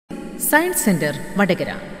Science Center,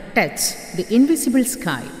 Vardagara. Touch the invisible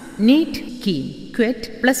sky. NEET, KEEN, QUET,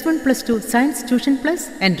 +1, +2 Science Tuition Plus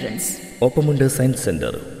Entrance. ഒപ്പമുണ്ട് science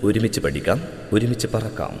centre. ഒരുമിച്ച് പഠിക്കാം, ഒരുമിച്ച്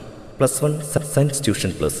പറക്കാം. +1 science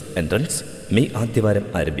tuition plus entrance May ആദ്യവാരം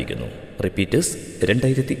ആരംഭിക്കുന്നു. Repeaters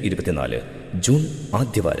 2024 June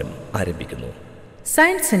ആദ്യവാരം ആരംഭിക്കുന്നു.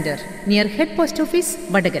 Science centre near head post office,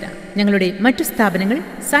 Vadakara. ഞങ്ങളുടെ മറ്റു സ്ഥാപനങ്ങൾ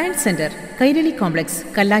science centre Kairali complex,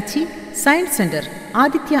 Kallachi. Science centre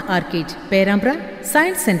Aditya arcade, Perambra.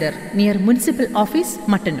 Science centre near municipal office,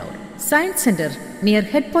 Mattannur. Science centre near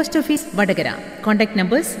head post office, Vadakara. Contact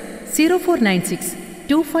numbers 0496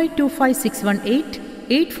 2525 618,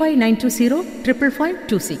 85920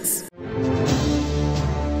 55526.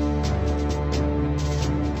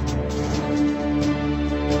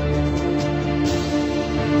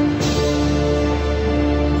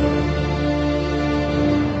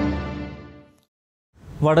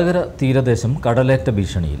 Vadakara തീരദേശം കടലേറ്റ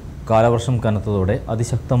ഭീഷണിയിൽ. കാലവർഷം കനത്തതോടെ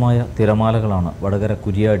അതിശക്തമായ തിരമാലകളാണ് വടകര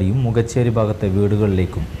കുരിയാടിയും മുഖച്ചേരി ഭാഗത്തെ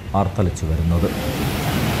വീടുകളിലേക്കും ആർത്തലച്ചു വരുന്നത്.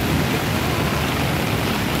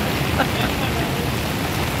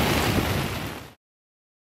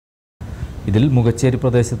 ഇതിൽ മുഖച്ചേരി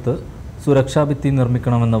പ്രദേശത്ത് സുരക്ഷാഭിത്തി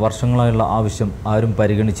നിർമ്മിക്കണമെന്ന വർഷങ്ങളായുള്ള ആവശ്യം ആരും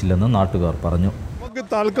പരിഗണിച്ചില്ലെന്ന് നാട്ടുകാർ പറഞ്ഞു.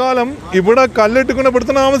 തൽക്കാലം ഇവിടെ കല്ലിട്ട്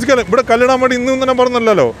ഇവിടുത്തെ താമസിക്കാനും ഇവിടെ കല്ലിടാൻ വേണ്ടി ഇന്നും തന്നെ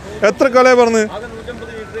പറഞ്ഞല്ലോ. എത്ര കലയെ പറഞ്ഞ്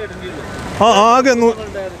ആകെ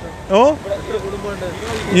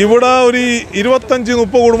ഇവിടെ ഒരു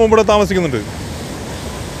 25-30 കുടുംബം ഇവിടെ താമസിക്കുന്നുണ്ട്.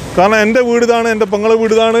 കാരണം എൻ്റെ വീട് ഇതാണ്, എൻ്റെ പെങ്ങളെ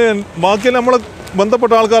വീട് ഇതാണ്. ബാക്കിയെല്ലാം നമ്മളെ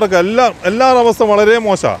ബന്ധപ്പെട്ട ആൾക്കാരൊക്കെ എല്ലാവരുടെ അവസ്ഥ വളരെ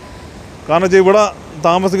മോശമാണ്. കാരണം വെച്ചാൽ ഇവിടെ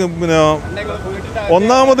താമസിക്കും. പിന്നെ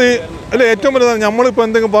ഒന്നാമത് അല്ല, ഏറ്റവും വലുതാണ് നമ്മളിപ്പോൾ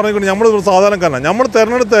എന്തെങ്കിലും പറഞ്ഞിട്ട് നമ്മൾ സാധാരണക്കാരനാണ്. നമ്മൾ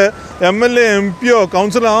തിരഞ്ഞെടുത്ത MLA, MP,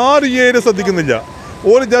 കൗൺസിലർ ആരും ഈ ഏരിയ ശ്രദ്ധിക്കുന്നില്ല.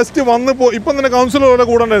 ഒരു ജസ്റ്റ് വന്ന് ഇപ്പം തന്നെ കൗൺസിലറുടെ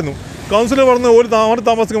കൂടെ ഉണ്ടായിരുന്നു. കൗൺസിലർ പറഞ്ഞ് ഒരു മാറി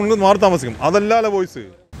താമസിക്കും. അതല്ലാതെ വോയിസ്.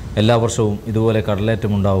 എല്ലാ വർഷവും ഇതുപോലെ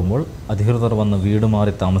കടലേറ്റമുണ്ടാകുമ്പോൾ അധികൃതർ വന്ന് വീട്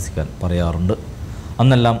മാറി താമസിക്കാൻ പറയാറുണ്ട്.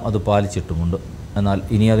 അന്നെല്ലാം അത് പാലിച്ചിട്ടുമുണ്ട്. എന്നാൽ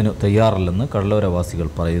ഇനി അതിന് തയ്യാറല്ലെന്ന് കടലോരവാസികൾ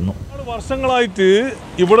പറയുന്നു. വർഷങ്ങളായിട്ട്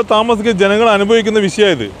ഇവിടെ താമസിക്കുന്ന ജനങ്ങൾ അനുഭവിക്കുന്ന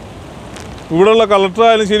വിഷയമായത്. ഇവിടെയുള്ള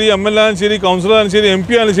കളക്ടറായാലും ശരി, MLA ആയാലും ശരി, കൗൺസിലറായാലും ശരി, MP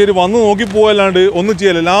ആയാലും ശരി, വന്ന് നോക്കി പോകല്ലാണ്ട് ഒന്നും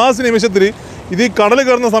ചെയ്യല്ല. ലാസ്റ്റ് നിമിഷത്തിൽ ഇത് ഈ കടൽ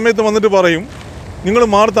കയറുന്ന സമയത്ത് വന്നിട്ട് പറയും നിങ്ങൾ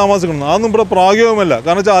മാറി താമസിക്കണം. അതൊന്നും ഇവിടെ പ്രായോഗികമല്ല.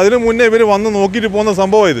 കാരണം വെച്ചാൽ അതിന് മുന്നേ ഇവർ വന്ന് നോക്കിയിട്ട് പോകുന്ന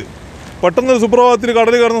സംഭവം ഇത്. പെട്ടെന്നൊരു സുപ്രഭാതത്തിൽ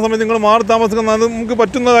കടൽ കയറുന്ന സമയത്ത് നിങ്ങൾ മാറി താമസിക്കുന്നത് അത് നമുക്ക്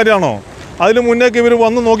പറ്റുന്ന കാര്യമാണോ? അതിന് മുന്നേക്ക് ഇവർ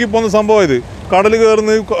വന്ന് നോക്കി പോകുന്ന സംഭവം ഇത്. കടൽ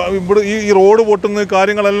കയറുന്ന ഇവിടെ ഈ റോഡ് പൊട്ടുന്ന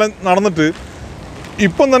കാര്യങ്ങളെല്ലാം നടന്നിട്ട്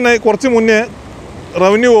ഇപ്പം തന്നെ കുറച്ച് മുന്നേ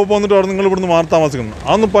റവന്യൂ വകുപ്പ് വന്നിട്ട് അവിടെ നിങ്ങൾ ഇവിടുന്ന് മാറി താമസിക്കണം.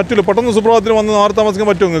 അതൊന്നും പറ്റില്ല. പെട്ടെന്ന് സുപ്രഭാതത്തിൽ വന്ന് മാറി താമസിക്കാൻ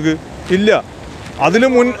പറ്റുമോ നിങ്ങൾക്ക്? ഇല്ല. അതിന്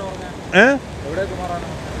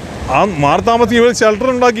മാറി താമസിക്കും. ഇവർ ഷെൽട്ടർ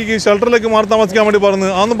ഉണ്ടാക്കി ഷെൽട്ടറിലേക്ക് മാറി താമസിക്കാൻ വേണ്ടി പറഞ്ഞു.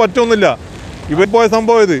 അതൊന്നും പറ്റുമൊന്നുമില്ല. ഇവർ പോയ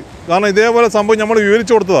സംഭവം ഇത്. കാരണം ഇതേപോലെ സംഭവം നമ്മൾ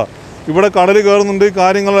വിവരിച്ചു കൊടുത്തതാണ്. ഇവിടെ കടൽ കയറുന്നുണ്ട്,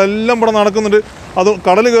 കാര്യങ്ങളെല്ലാം ഇവിടെ നടക്കുന്നുണ്ട്. അത്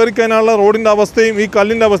കടൽ കയറിക്കഴിഞ്ഞാലുള്ള റോഡിൻ്റെ അവസ്ഥയും ഈ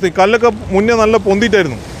കല്ലിൻ്റെ അവസ്ഥയും. കല്ലൊക്കെ മുന്നേ നല്ല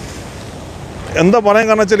പൊന്തിയിട്ടായിരുന്നു. എന്താ പറയാൻ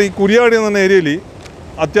കാരണം വെച്ചാൽ ഈ കുരിയാടി എന്ന ഏരിയയിൽ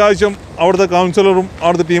അത്യാവശ്യം അവിടുത്തെ കൗൺസിലറും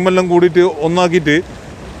അവിടുത്തെ ടീമെല്ലാം കൂടിയിട്ട് ഒന്നാക്കിയിട്ട്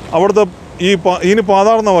അവിടുത്തെ ഇതിന്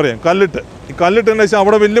പാതാളെന്നാണ് പറയാം, കല്ലിട്ട്. ഈ കല്ലിട്ടതിന് ശേഷം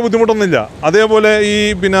അവിടെ വലിയ ബുദ്ധിമുട്ടൊന്നുമില്ല. അതേപോലെ ഈ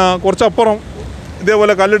പിന്നെ കുറച്ചപ്പുറം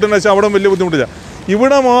ഇതേപോലെ കല്ലിട്ടതിന് ശേഷം അവിടെ വലിയ ബുദ്ധിമുട്ടില്ല.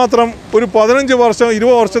 ഇവിടെ മാത്രം ഒരു 15 വർഷം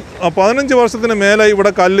 20 വർഷം 15 വർഷത്തിന് മേലെ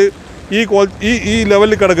ഇവിടെ കല്ല് ഈ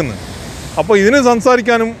ലെവലിൽ കിടക്കുന്നു. അപ്പോൾ ഇതിന്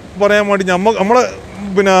സംസാരിക്കാനും പറയാൻ വേണ്ടി നമ്മളെ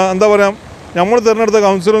പിന്നെ എന്താ പറയുക, നമ്മൾ തിരഞ്ഞെടുത്ത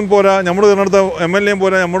കൗൺസിലറും പോരാ, നമ്മൾ തിരഞ്ഞെടുത്ത MLA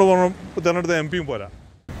പോരാ, നമ്മൾ തിരഞ്ഞെടുത്ത MP പോരാ.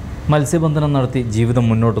 മത്സ്യബന്ധനം നടത്തി ജീവിതം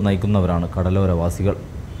മുന്നോട്ട് നയിക്കുന്നവരാണ് കടലോരവാസികൾ.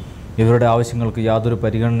 ഇവരുടെ ആവശ്യങ്ങൾക്ക് യാതൊരു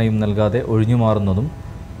പരിഗണനയും നൽകാതെ ഒഴിഞ്ഞുമാറുന്നതും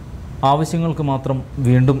ആവശ്യങ്ങൾക്ക് മാത്രം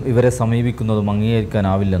വീണ്ടും ഇവരെ സമീപിക്കുന്നതും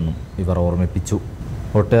അംഗീകരിക്കാനാവില്ലെന്നും ഇവർ ഓർമ്മിപ്പിച്ചു.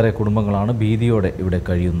 ഒട്ടേറെ കുടുംബങ്ങളാണ് ഭീതിയോടെ ഇവിടെ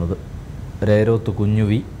കഴിയുന്നത്. രേരോത്ത്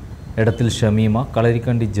കുഞ്ഞുവി, എടത്തിൽ ഷമീമ,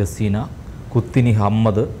 കളരിക്കണ്ടി ജസീന, കുത്തിനി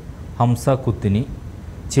ഹമ്മദ്, ഹംസ കുത്തിനി,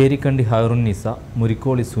 ചേരിക്കണ്ടി ഹൈറുന്നിസ,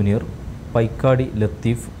 മുരിക്കോളി സുനീർ, പൈക്കാടി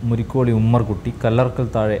ലത്തീഫ്, മുരിക്കോളി ഉമ്മർകുട്ടി, കല്ലർക്കൽ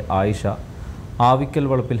താഴെ ആയിഷ, ആവിക്കൽ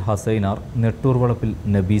വളപ്പിൽ ഹസൈനാർ, നെട്ടൂർ വളപ്പിൽ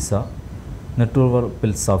നബീസ, നെട്ടൂർ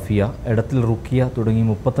വളപ്പിൽ സഫിയ, എടത്തിൽ റുക്കിയ തുടങ്ങി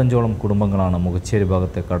 35ഓളം കുടുംബങ്ങളാണ് മുഖച്ചേരി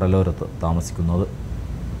ഭാഗത്തെ കടലോരത്ത് താമസിക്കുന്നത്.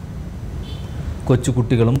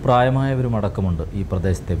 കൊച്ചുകുട്ടികളും പ്രായമായവരും അടക്കമുണ്ട് ഈ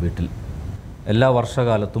പ്രദേശത്തെ വീട്ടിൽ. എല്ലാ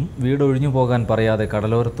വർഷകാലത്തും വീടൊഴിഞ്ഞു പോകാൻ പറയാതെ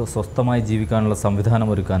കടലോരത്ത് സ്വസ്ഥമായി ജീവിക്കാനുള്ള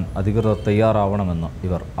സംവിധാനമൊരുക്കാൻ അധികൃതർ തയ്യാറാവണമെന്ന്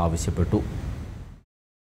ഇവർ ആവശ്യപ്പെട്ടു.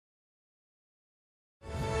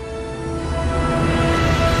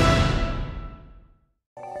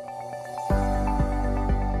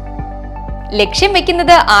 ലക്ഷ്യം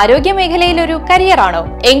വെക്കുന്നത് ആരോഗ്യ മേഖലയിൽ ഒരു കരിയറാണോ?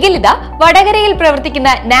 എങ്കിൽ ഇതാ വടകരയിൽ പ്രവർത്തിക്കുന്ന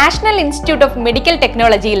നാഷണൽ ഇൻസ്റ്റിറ്റ്യൂട്ട് ഓഫ് മെഡിക്കൽ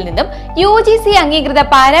ടെക്നോളജിയിൽ നിന്നും UGC അംഗീകൃത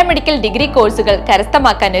പാരാമെഡിക്കൽ ഡിഗ്രി കോഴ്സുകൾ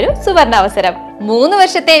കരസ്ഥമാക്കാൻ ഒരു സുവർണാവസരം. 3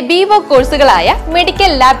 വർഷത്തെ BVoc കോഴ്സുകളായ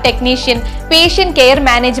medical lab technician, patient care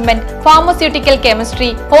management, pharmaceutical chemistry,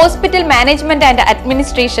 hospital management and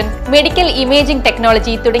administration, medical imaging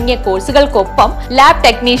technology തുടങ്ങിയ കോഴ്സുകൾക്കൊപ്പം ലാബ്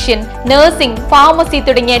ടെക്നീഷ്യൻ, നഴ്സിംഗ്, ഫാർമസി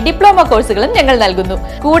തുടങ്ങിയ ഡിപ്ലോമ കോഴ്സുകളും ഞങ്ങൾ നൽകുന്നു.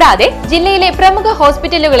 കൂടാതെ ജില്ലയിലെ പ്രമുഖ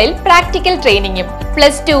ഹോസ്പിറ്റലുകളിൽ പ്രാക്ടിക്കൽ ട്രെയിനിങ്ങും.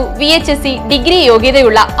 +2, VHSC, ഡിഗ്രി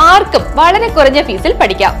യോഗ്യതയുള്ള ആർക്കും വളരെ കുറഞ്ഞ ഫീസിൽ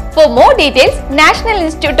പഠിക്കാം. For more details, national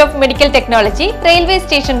institute of medical technology, railway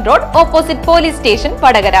station road, opposite police station,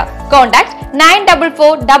 Vadakara. Contact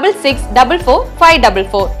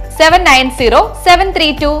 9446644544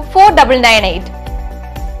 79073249998.